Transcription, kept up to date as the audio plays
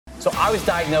So I was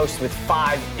diagnosed with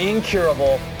 5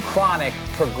 incurable, chronic,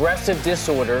 progressive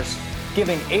disorders,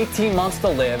 given 18 months to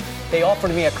live. They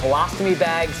offered me a colostomy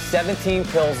bag, 17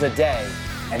 pills a day.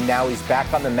 And now he's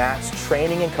back on the mats,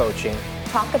 training and coaching.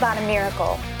 Talk about a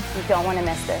miracle. You don't want to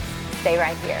miss this. Stay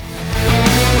right here.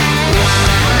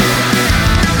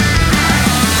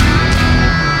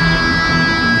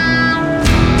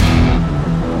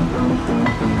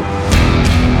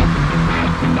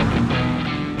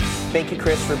 Thank you,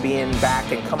 Chris, for being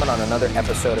back and coming on another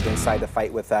episode of Inside the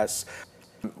Fight with us.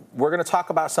 We're going to talk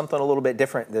about something a little bit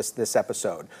different this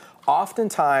episode.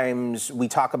 Oftentimes, we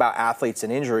talk about athletes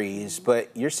and injuries,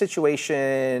 but your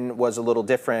situation was a little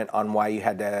different on why you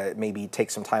had to maybe take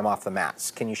some time off the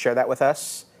mats. Can you share that with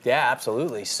us? Yeah,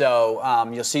 absolutely. So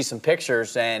you'll see some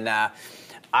pictures, and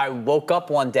I woke up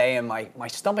one day and my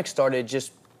stomach started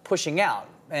just pushing out.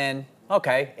 And,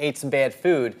 okay, ate some bad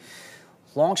food.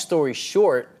 Long story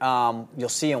short, you'll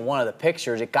see in one of the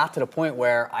pictures, it got to the point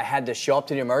where I had to show up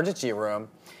to the emergency room,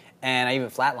 and I even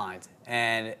flatlined.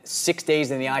 And 6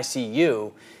 days in the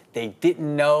ICU, they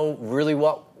didn't know really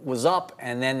what was up,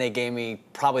 and then they gave me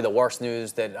probably the worst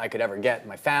news that I could ever get in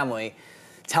my family,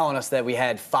 telling us that we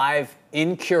had 5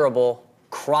 incurable,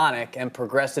 chronic, and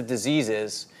progressive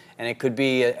diseases, and it could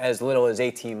be as little as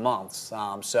 18 months.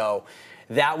 So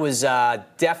that was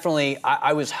definitely,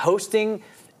 I was hosting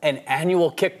an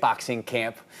annual kickboxing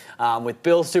camp with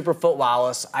Bill Superfoot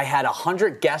Wallace. I had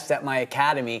 100 guests at my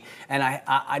academy, and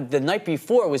I the night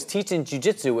before was teaching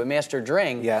Jiu-Jitsu with Master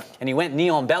Dring, and he went knee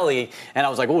on belly, and I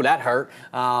was like, oh, that hurt.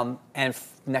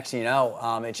 Next thing you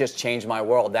know, it just changed my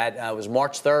world. That was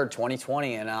March 3rd,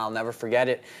 2020, and I'll never forget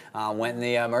it. Went in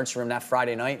the emergency room that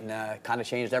Friday night and kind of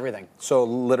changed everything. So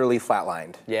literally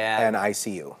flatlined. Yeah. And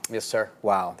ICU. Yes, sir.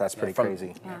 Wow, that's pretty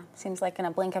crazy. Yeah, seems like in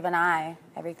a blink of an eye,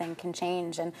 everything can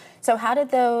change. And so how did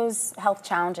those health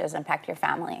challenges impact your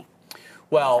family?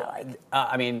 Well,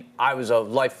 I mean, I was a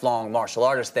lifelong martial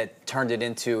artist that turned it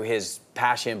into his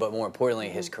passion, but more importantly,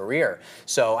 his career.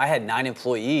 So I had 9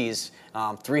 employees,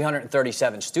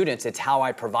 337 students. It's how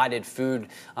I provided food,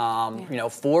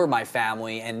 for my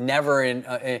family. And never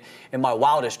in my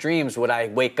wildest dreams would I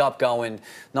wake up going,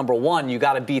 number one, you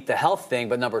got to beat the health thing,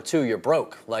 but number 2, you're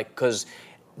broke. Because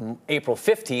April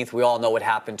 15th, we all know what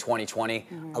happened, 2020.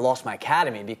 I lost my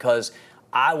academy because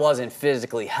I wasn't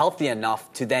physically healthy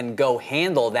enough to then go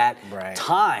handle that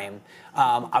time.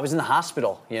 I was in the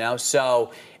hospital,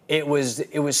 so it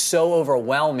was so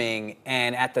overwhelming,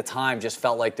 and at the time just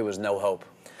felt like there was no hope.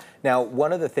 Now,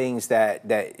 one of the things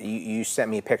that you sent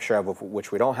me a picture of,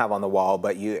 which we don't have on the wall,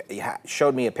 but you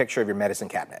showed me a picture of your medicine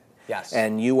cabinet. Yes.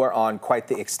 And you were on quite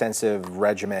the extensive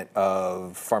regimen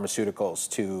of pharmaceuticals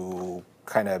to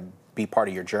kind of be part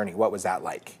of your journey. What was that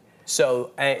like?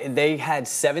 So they had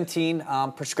 17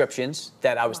 prescriptions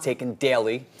that I was taking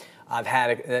daily.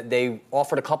 They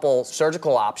offered a couple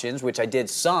surgical options, which I did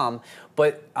some,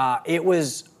 but I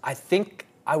think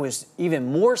I was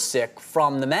even more sick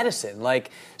from the medicine.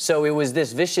 So it was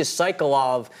this vicious cycle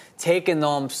of taking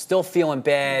them, still feeling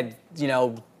bad,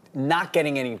 not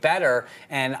getting any better,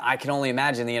 and I can only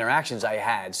imagine the interactions I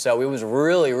had. So it was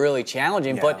really, really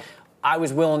challenging, but I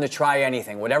was willing to try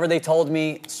anything. Whatever they told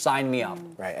me, sign me up.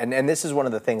 Right, and this is one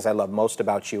of the things I love most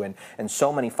about you, and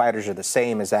so many fighters are the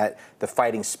same, is that the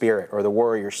fighting spirit or the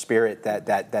warrior spirit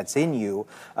that's in you.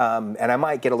 And I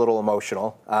might get a little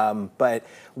emotional, but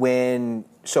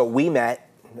so we met,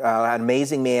 an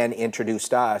amazing man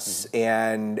introduced us,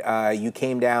 and you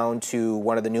came down to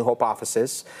one of the New Hope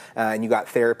offices, and you got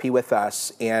therapy with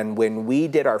us. And when we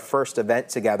did our first event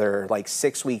together,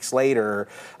 6 weeks later,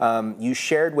 you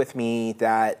shared with me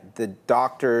that the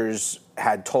doctors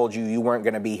had told you weren't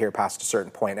going to be here past a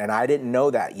certain point, and I didn't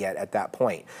know that yet at that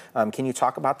point. Can you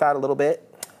talk about that a little bit?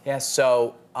 Yeah,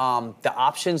 so the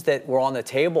options that were on the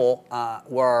table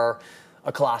were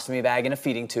a colostomy bag and a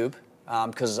feeding tube,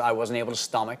 because I wasn't able to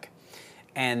stomach.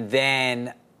 And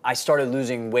then I started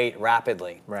losing weight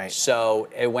rapidly. Right. So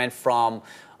it went from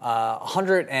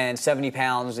 170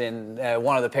 pounds in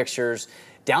one of the pictures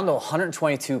down to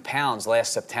 122 pounds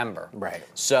last September. Right.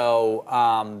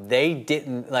 So they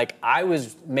didn't, I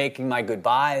was making my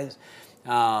goodbyes.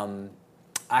 I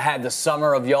had the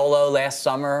summer of YOLO last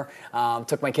summer,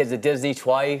 took my kids to Disney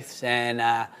twice,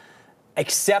 and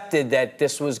accepted that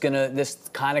this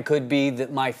kind of could be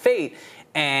my fate.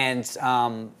 And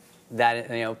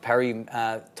Perry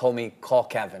told me, call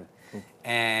Kevin.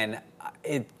 And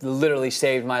it literally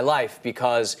saved my life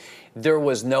because there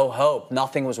was no hope.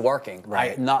 Nothing was working.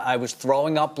 Right. I was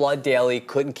throwing up blood daily,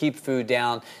 couldn't keep food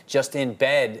down, just in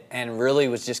bed, and really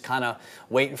was just kind of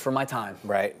waiting for my time.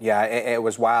 Right. Yeah, it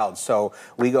was wild. So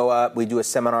we go up, we do a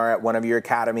seminar at one of your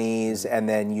academies, and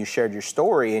then you shared your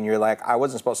story, and you're like, I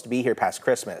wasn't supposed to be here past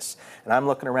Christmas. And I'm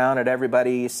looking around at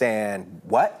everybody saying,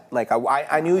 what? Like,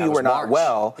 I knew you were not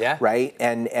well, right?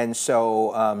 And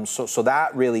so so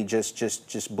that really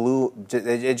just blew,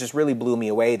 it just really blew me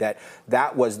away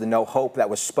that was the no hope that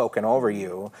was spoken over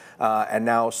you. And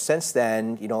now since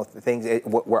then,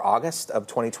 we're August of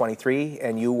 2023,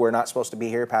 and you were not supposed to be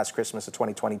here past Christmas of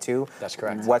 2022. That's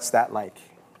correct. What's that like?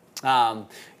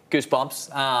 Goosebumps.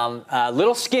 A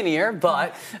little skinnier,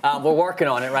 but we're working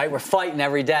on it, right? We're fighting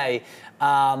every day.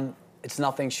 It's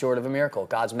nothing short of a miracle.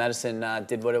 God's medicine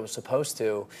did what it was supposed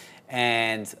to.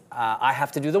 And I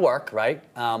have to do the work, right?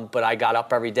 But I got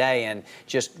up every day and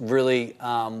just really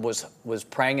was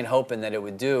praying and hoping that it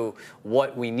would do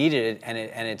what we needed, and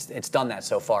it's done that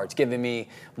so far. It's given me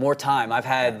more time. I've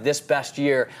had this best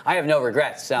year. I have no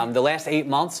regrets. The last 8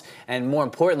 months, and more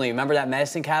importantly, remember that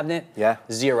medicine cabinet? Yeah.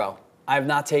 0. I've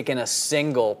not taken a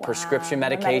single prescription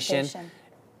medication.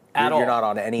 At all. You're not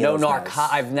on any of those meds.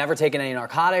 I've never taken any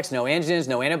narcotics, no androgens,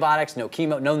 no antibiotics, no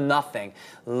chemo, no nothing.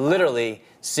 Literally,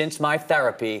 since my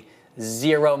therapy,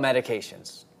 0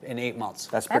 medications in 8 months.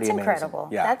 That's pretty amazing. Incredible.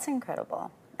 Yeah. That's incredible.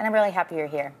 And I'm really happy you're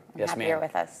here. I'm happy you're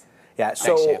with us. Yeah,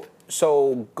 Thanks,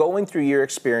 so going through your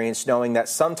experience, knowing that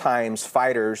sometimes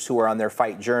fighters who are on their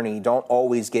fight journey don't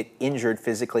always get injured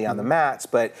physically on the mats,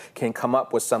 but can come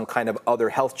up with some kind of other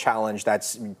health challenge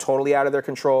that's totally out of their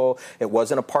control. It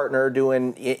wasn't a partner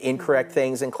doing incorrect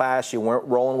things in class. You weren't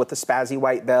rolling with the spazzy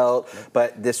white belt,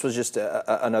 but this was just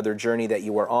another journey that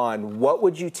you were on. What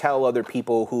would you tell other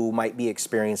people who might be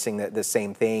experiencing the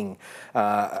same thing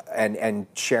and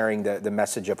sharing the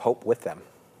message of hope with them?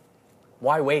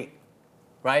 Why wait?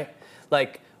 Right?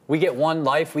 Like, we get one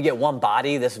life, we get one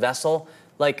body, this vessel.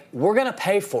 Like, we're going to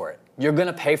pay for it. You're going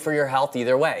to pay for your health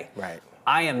either way. Right.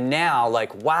 I am now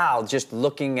like, wow, just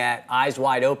looking at eyes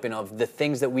wide open of the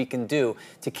things that we can do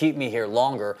to keep me here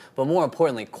longer, but more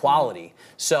importantly, quality.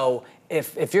 So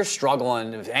if you're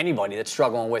struggling, if anybody that's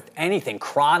struggling with anything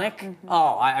chronic,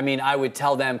 I would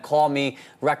tell them, call me,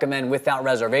 recommend without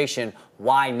reservation.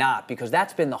 Why not? Because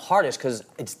that's been the hardest, because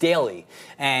it's daily.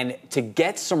 And to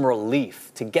get some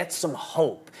relief, to get some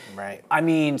hope. Right. I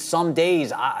mean, some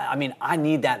days, I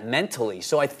need that mentally.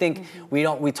 So I think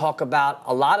we talk about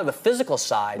a lot of the physical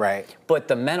side, right, but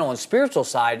the mental and spiritual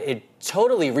side, it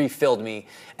totally refilled me.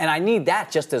 And I need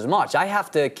that just as much. I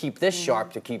have to keep this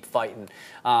sharp to keep fighting.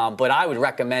 But I would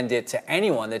recommend it to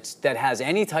anyone that has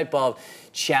any type of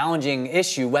challenging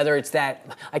issue, whether it's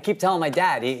that, I keep telling my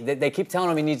dad, they keep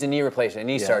telling him he needs a knee replacement,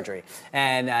 knee surgery.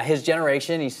 And his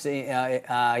generation, he's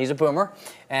a boomer,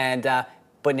 and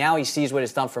but now he sees what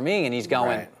it's done for me, and he's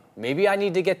going, maybe I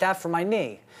need to get that for my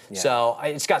knee. Yeah. So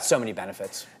it's got so many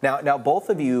benefits. Now, both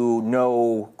of you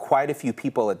know quite a few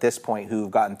people at this point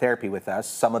who've gotten therapy with us.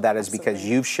 Some of that is because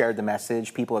you've shared the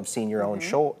message. People have seen your own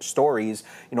stories.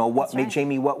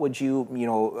 Jamie, what would you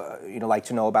like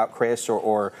to know about Chris,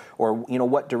 or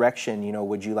what direction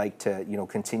would you like to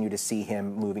continue to see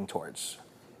him moving towards?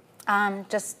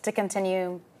 Just to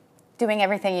continue doing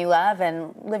everything you love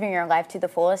and living your life to the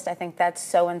fullest. I think that's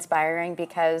so inspiring,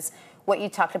 because what you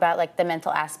talked about, like the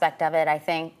mental aspect of it, I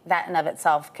think that in of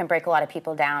itself can break a lot of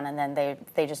people down, and then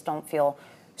they just don't feel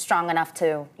strong enough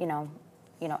to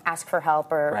ask for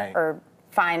help or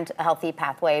find a healthy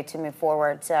pathway to move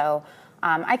forward. So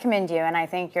I commend you, and I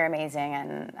think you're amazing,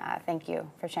 and thank you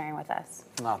for sharing with us.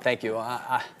 Oh, thank you.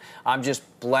 I'm just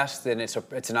blessed, and it's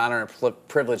an honor and a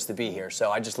privilege to be here.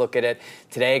 So I just look at it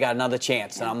today. I got another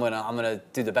chance, and I'm gonna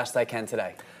do the best I can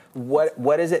today.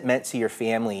 What has it meant to your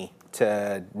family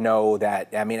to know that?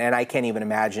 I mean, and I can't even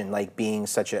imagine like being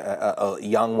such a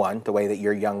young one, the way that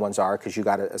your young ones are, because you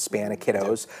got a span of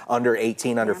kiddos under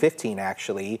 18, under 15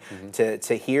 actually,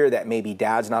 to hear that maybe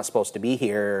dad's not supposed to be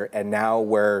here, and now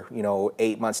we're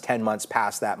 8 months, 10 months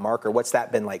past that marker. What's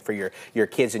that been like for your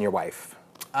kids and your wife?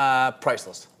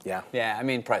 Priceless. Yeah. Yeah, I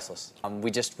mean, priceless.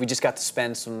 We just got to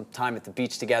spend some time at the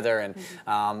beach together, and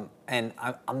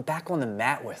I'm back on the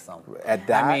mat with them. At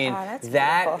that? I mean,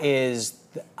 that beautiful. is,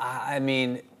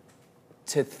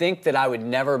 to think that I would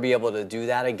never be able to do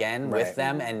that again with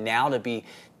them, and now to be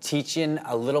teaching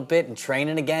a little bit and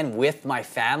training again with my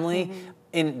family,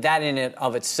 in it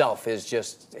of itself is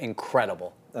just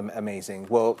incredible. Amazing.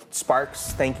 Well,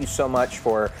 Sparks, thank you so much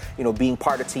for being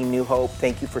part of Team New Hope.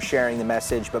 Thank you for sharing the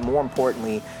message, but more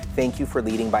importantly, thank you for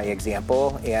leading by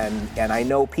example. And I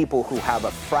know people who have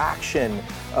a fraction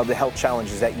of the health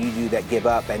challenges that you do that give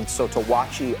up, and so to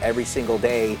watch you every single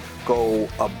day go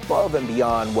above and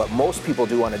beyond what most people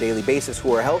do on a daily basis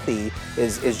who are healthy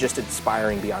is just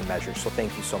inspiring beyond measure. So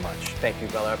thank you so much. Thank you,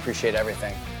 brother. I appreciate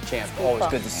everything. Champ, always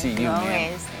good to see you,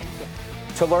 man.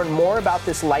 To learn more about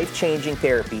this life-changing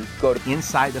therapy, go to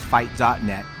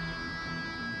InsideTheFight.net.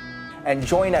 And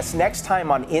join us next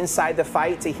time on Inside the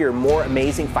Fight to hear more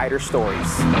amazing fighter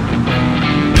stories.